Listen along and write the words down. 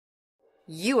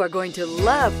You are going to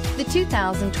love the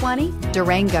 2020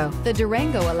 Durango. The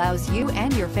Durango allows you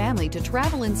and your family to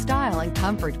travel in style and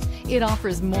comfort. It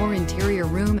offers more interior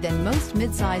room than most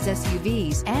midsize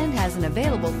SUVs and has an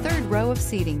available third row of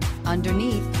seating.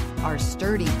 Underneath are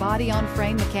sturdy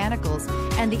body-on-frame mechanicals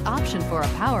and the option for a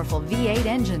powerful V8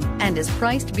 engine, and is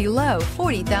priced below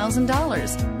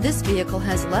 $40,000. This vehicle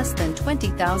has less than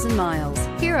 20,000 miles.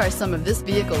 Here are some of this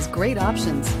vehicle's great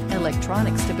options: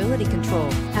 electronic stability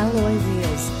control, alloy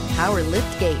wheels, power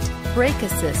lift gate, brake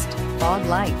assist, fog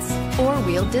lights,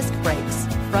 four-wheel disc brakes,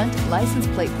 front license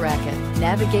plate bracket,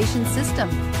 navigation system,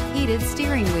 heated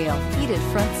steering wheel, heated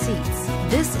front seats.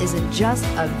 This isn't just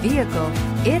a vehicle,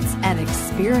 it's an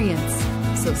experience.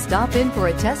 So stop in for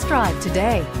a test drive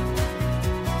today.